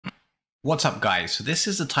What's up guys, so this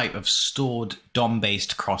is a type of stored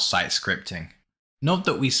DOM-based cross-site scripting. Note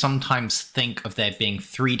that we sometimes think of there being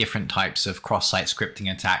three different types of cross-site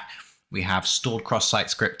scripting attack. We have stored cross-site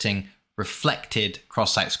scripting, reflected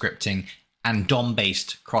cross-site scripting, and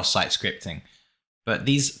DOM-based cross-site scripting. But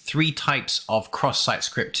these three types of cross-site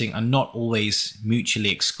scripting are not always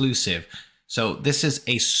mutually exclusive. So this is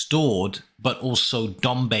a stored but also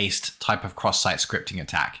DOM-based type of cross-site scripting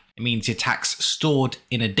attack. It means the attack's stored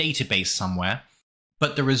in a database somewhere,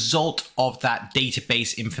 but the result of that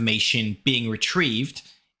database information being retrieved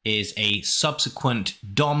is a subsequent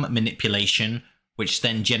DOM manipulation, which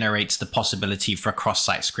then generates the possibility for a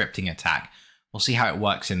cross-site scripting attack. We'll see how it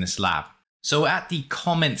works in this lab. So at the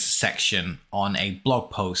comments section on a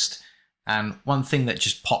blog post, and one thing that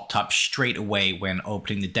just popped up straight away when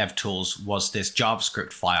opening the DevTools was this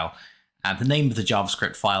JavaScript file. And the name of the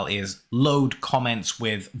JavaScript file is load comments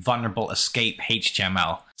with vulnerable escape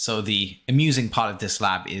HTML. So the amusing part of this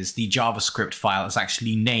lab is the JavaScript file is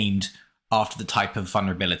actually named after the type of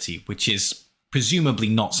vulnerability, which is presumably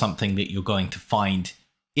not something that you're going to find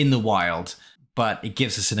in the wild, but it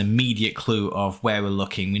gives us an immediate clue of where we're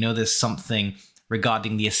looking. We know there's something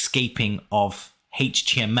regarding the escaping of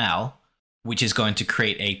HTML, which is going to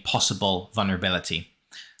create a possible vulnerability.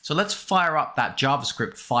 So let's fire up that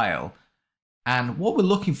JavaScript file. And what we're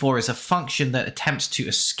looking for is a function that attempts to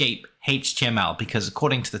escape HTML, because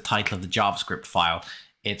according to the title of the JavaScript file,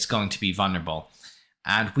 it's going to be vulnerable.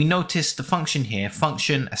 And we notice the function here,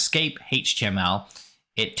 function escape HTML.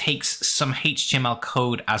 It takes some HTML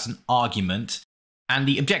code as an argument. And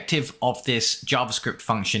the objective of this JavaScript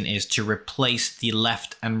function is to replace the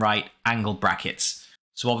left and right angle brackets.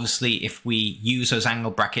 So obviously, if we use those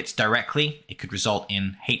angle brackets directly, it could result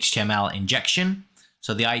in HTML injection.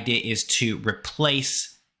 So the idea is to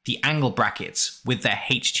replace the angle brackets with their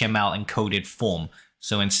HTML encoded form.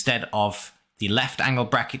 So instead of the left angle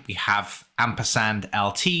bracket, we have ampersand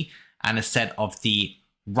LT, and instead of the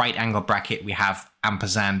right angle bracket, we have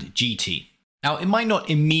ampersand GT. Now, it might not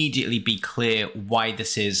immediately be clear why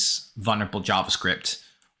this is vulnerable JavaScript,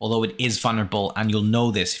 although it is vulnerable, and you'll know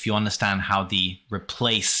this if you understand how the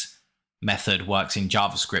replace method works in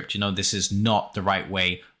JavaScript. You know this is not the right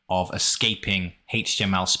way of escaping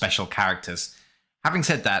HTML special characters. Having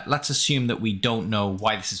said that, let's assume that we don't know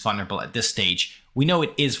why this is vulnerable at this stage. We know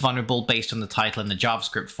it is vulnerable based on the title in the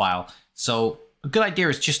JavaScript file. So a good idea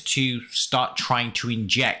is just to start trying to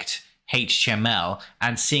inject HTML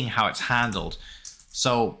and seeing how it's handled.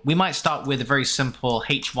 So we might start with a very simple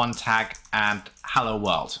h1 tag and hello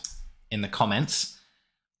world in the comments.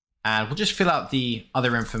 And we'll just fill out the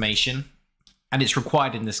other information. And it's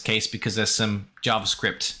required in this case because there's some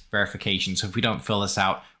JavaScript verification. So if we don't fill this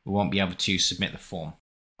out, we won't be able to submit the form.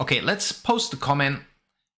 Okay, let's post the comment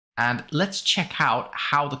and let's check out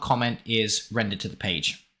how the comment is rendered to the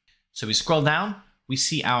page. So we scroll down, we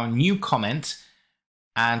see our new comment,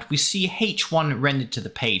 and we see h1 rendered to the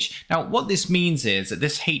page. Now, what this means is that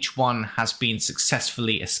this h1 has been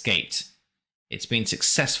successfully escaped. It's been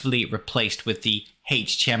successfully replaced with the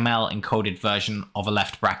HTML encoded version of a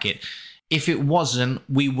left bracket. If it wasn't,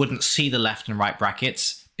 we wouldn't see the left and right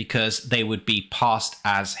brackets because they would be passed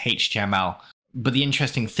as HTML. But the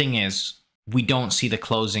interesting thing is we don't see the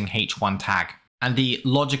closing h1 tag. And the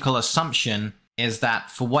logical assumption is that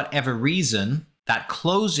for whatever reason, that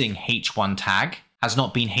closing h1 tag has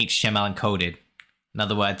not been HTML encoded. In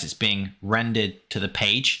other words, it's being rendered to the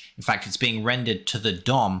page. In fact, it's being rendered to the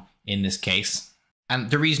DOM in this case. And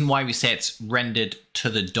the reason why we say it's rendered to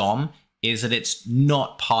the DOM is that it's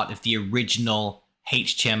not part of the original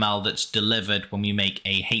HTML that's delivered when we make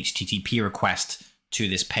a HTTP request to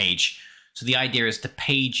this page. So the idea is the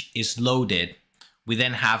page is loaded. We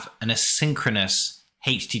then have an asynchronous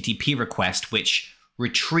HTTP request, which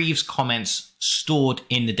retrieves comments stored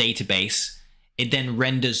in the database. It then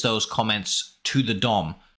renders those comments to the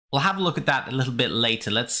DOM. We'll have a look at that a little bit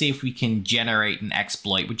later. Let's see if we can generate an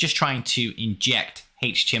exploit. We're just trying to inject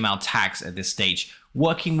HTML tags at this stage,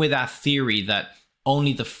 working with our theory that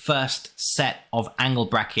only the first set of angle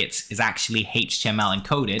brackets is actually HTML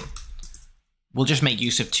encoded. We'll just make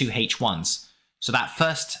use of two h1s. So that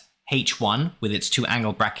first h1 with its two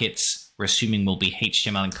angle brackets, we're assuming will be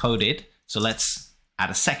HTML encoded. So let's add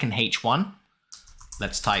a second h1.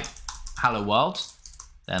 Let's type hello world.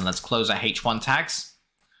 Then let's close our h1 tags.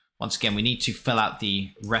 Once again, we need to fill out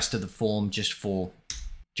the rest of the form just for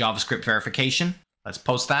JavaScript verification. Let's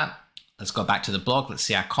post that. Let's go back to the blog. Let's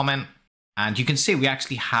see our comment. And you can see we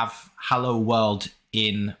actually have hello world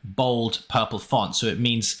in bold purple font. So it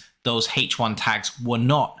means those h1 tags were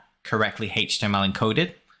not correctly HTML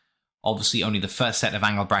encoded. Obviously, only the first set of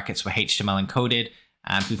angle brackets were HTML encoded,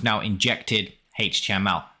 and we've now injected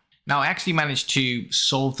HTML. Now I actually managed to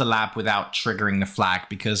solve the lab without triggering the flag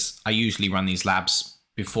because I usually run these labs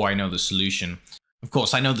before I know the solution. Of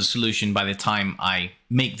course, I know the solution by the time I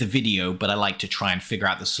make the video, but I like to try and figure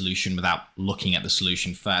out the solution without looking at the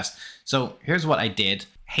solution first. So here's what I did,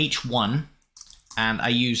 H1, and I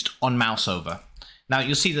used on mouse over. Now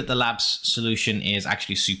you'll see that the lab's solution is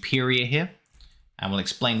actually superior here, and we'll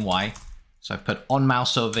explain why. So I put on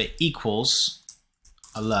mouse over equals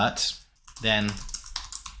alert, then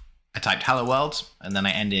I typed hello world, and then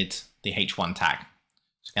I ended the H1 tag.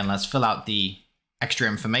 So again, let's fill out the extra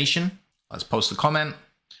information. Let's post the comment.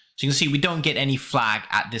 So you can see we don't get any flag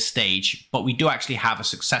at this stage, but we do actually have a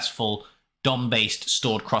successful DOM-based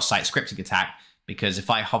stored cross-site scripting attack, because if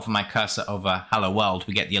I hover my cursor over hello world,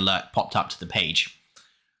 we get the alert popped up to the page.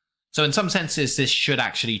 So in some senses, this should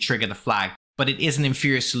actually trigger the flag, but it is an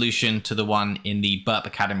inferior solution to the one in the Burp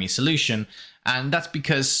Academy solution. And that's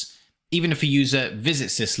because even if a user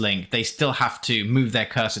visits this link, they still have to move their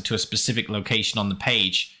cursor to a specific location on the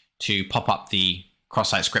page to pop up the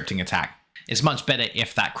cross-site scripting attack. It's much better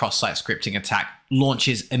if that cross-site scripting attack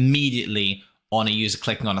launches immediately on a user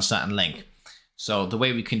clicking on a certain link. So the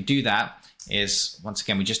way we can do that is, once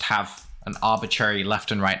again, we just have an arbitrary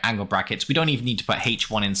left and right angle brackets. We don't even need to put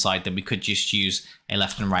H1 inside them. We could just use a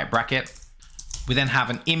left and right bracket. We then have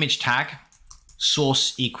an image tag,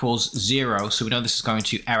 source equals 0. So we know this is going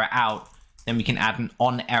to error out. Then we can add an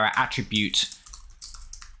on error attribute,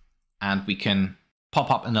 and we can pop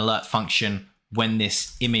up an alert function when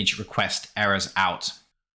this image request errors out.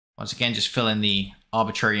 Once again, just fill in the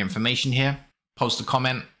arbitrary information here, post a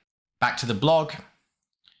comment, back to the blog.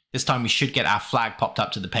 This time we should get our flag popped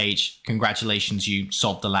up to the page. Congratulations, you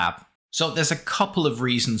solved the lab. So there's a couple of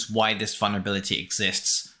reasons why this vulnerability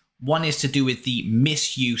exists. One is to do with the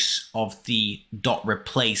misuse of the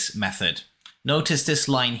 .replace method. Notice this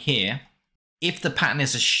line here. If the pattern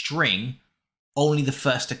is a string, only the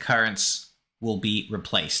first occurrence will be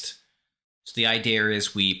replaced. So the idea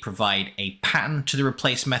is we provide a pattern to the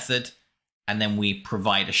replace method, and then we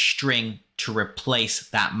provide a string to replace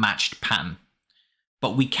that matched pattern.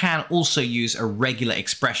 But we can also use a regular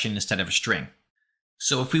expression instead of a string.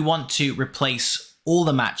 So if we want to replace all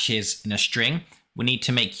the matches in a string, we need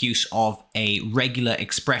to make use of a regular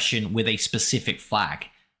expression with a specific flag.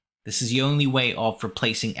 This is the only way of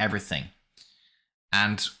replacing everything.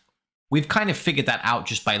 And we've kind of figured that out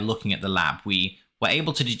just by looking at the lab. We were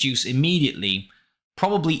able to deduce immediately,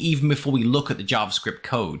 probably even before we look at the JavaScript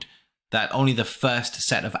code, that only the first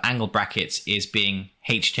set of angle brackets is being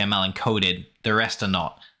HTML encoded, the rest are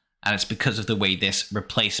not. And it's because of the way this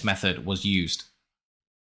replace method was used.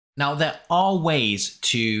 Now, there are ways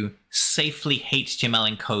to safely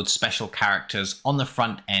HTML encode special characters on the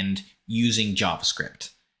front end using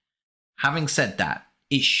JavaScript. Having said that,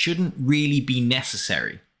 it shouldn't really be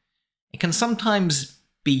necessary. It can sometimes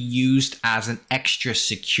be used as an extra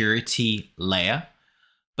security layer,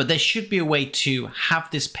 but there should be a way to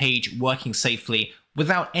have this page working safely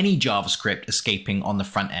without any JavaScript escaping on the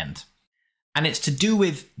front end. And it's to do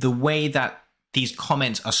with the way that these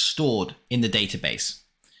comments are stored in the database.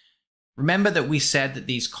 Remember that we said that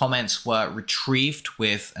these comments were retrieved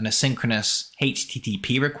with an asynchronous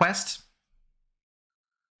HTTP request?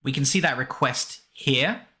 We can see that request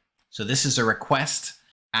here. So this is a request,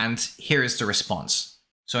 and here is the response.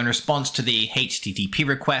 So in response to the HTTP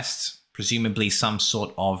request, presumably some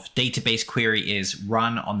sort of database query is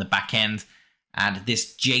run on the back end, and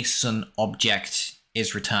this JSON object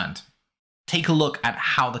is returned. Take a look at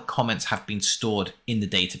how the comments have been stored in the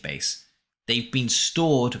database. They've been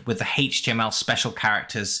stored with the HTML special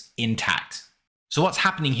characters intact. So what's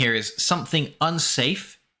happening here is something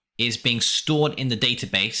unsafe is being stored in the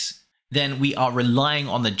database. Then we are relying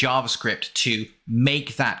on the JavaScript to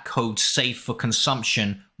make that code safe for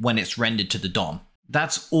consumption when it's rendered to the DOM.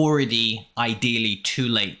 That's already ideally too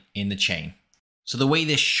late in the chain. So the way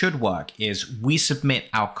this should work is we submit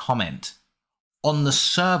our comment. On the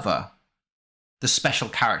server, the special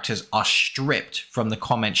characters are stripped from the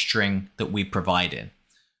comment string that we provided.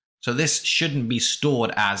 So this shouldn't be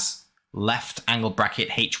stored as left angle bracket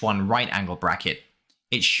H1 right angle bracket.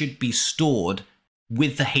 It should be stored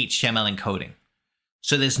with the HTML encoding.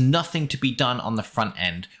 So there's nothing to be done on the front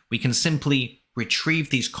end. We can simply retrieve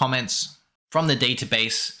these comments from the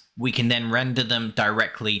database. We can then render them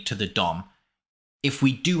directly to the DOM. If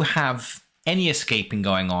we do have any escaping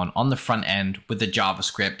going on the front end with the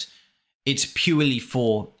JavaScript, it's purely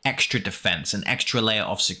for extra defense, an extra layer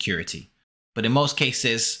of security. But in most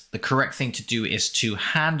cases, the correct thing to do is to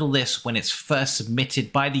handle this when it's first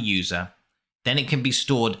submitted by the user. Then it can be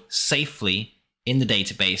stored safely in the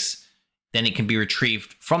database. then it can be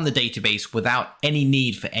retrieved from the database without any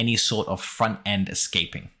need for any sort of front end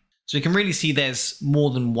escaping. So you can really see there's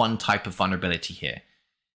more than one type of vulnerability here.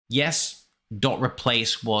 Yes,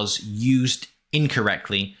 .replace was used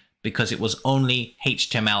incorrectly because it was only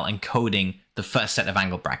HTML encoding the first set of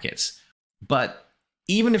angle brackets. But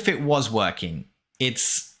even if it was working,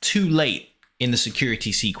 it's too late in the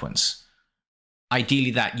security sequence.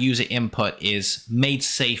 Ideally, that user input is made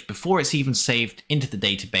safe before it's even saved into the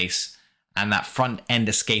database, and that front-end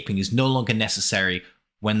escaping is no longer necessary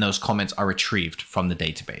when those comments are retrieved from the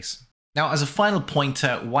database. Now, as a final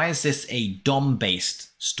pointer, why is this a DOM-based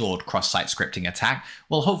stored cross-site scripting attack?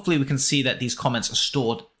 Well, hopefully we can see that these comments are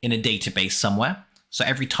stored in a database somewhere. So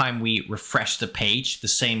every time we refresh the page, the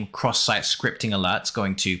same cross-site scripting alert's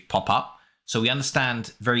going to pop up. So we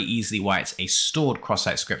understand very easily why it's a stored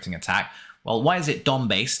cross-site scripting attack. Well, why is it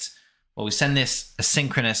DOM-based? Well, we send this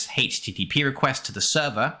asynchronous HTTP request to the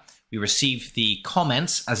server. We receive the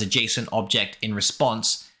comments as a JSON object in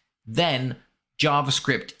response. Then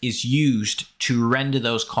JavaScript is used to render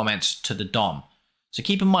those comments to the DOM. So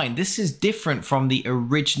keep in mind, this is different from the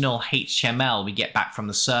original HTML we get back from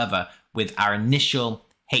the server with our initial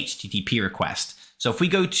HTTP request. So if we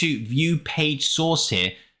go to view page source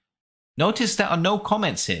here, notice there are no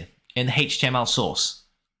comments here in the HTML source.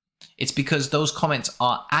 It's because those comments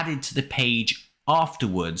are added to the page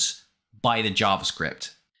afterwards by the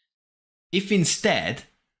JavaScript. If instead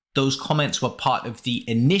those comments were part of the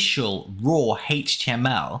initial raw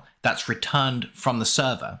HTML that's returned from the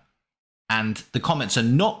server, and the comments are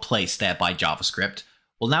not placed there by JavaScript,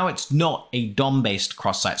 well, now it's not a DOM-based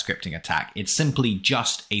cross-site scripting attack. It's simply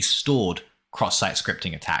just a stored cross-site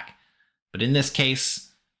scripting attack. But in this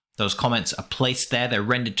case, those comments are placed there. They're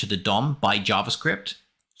rendered to the DOM by JavaScript.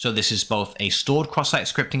 So this is both a stored cross-site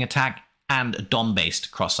scripting attack and a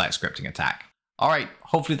DOM-based cross-site scripting attack. All right,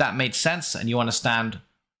 hopefully that made sense and you understand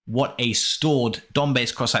what a stored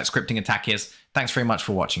DOM-based cross-site scripting attack is. Thanks very much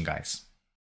for watching, guys.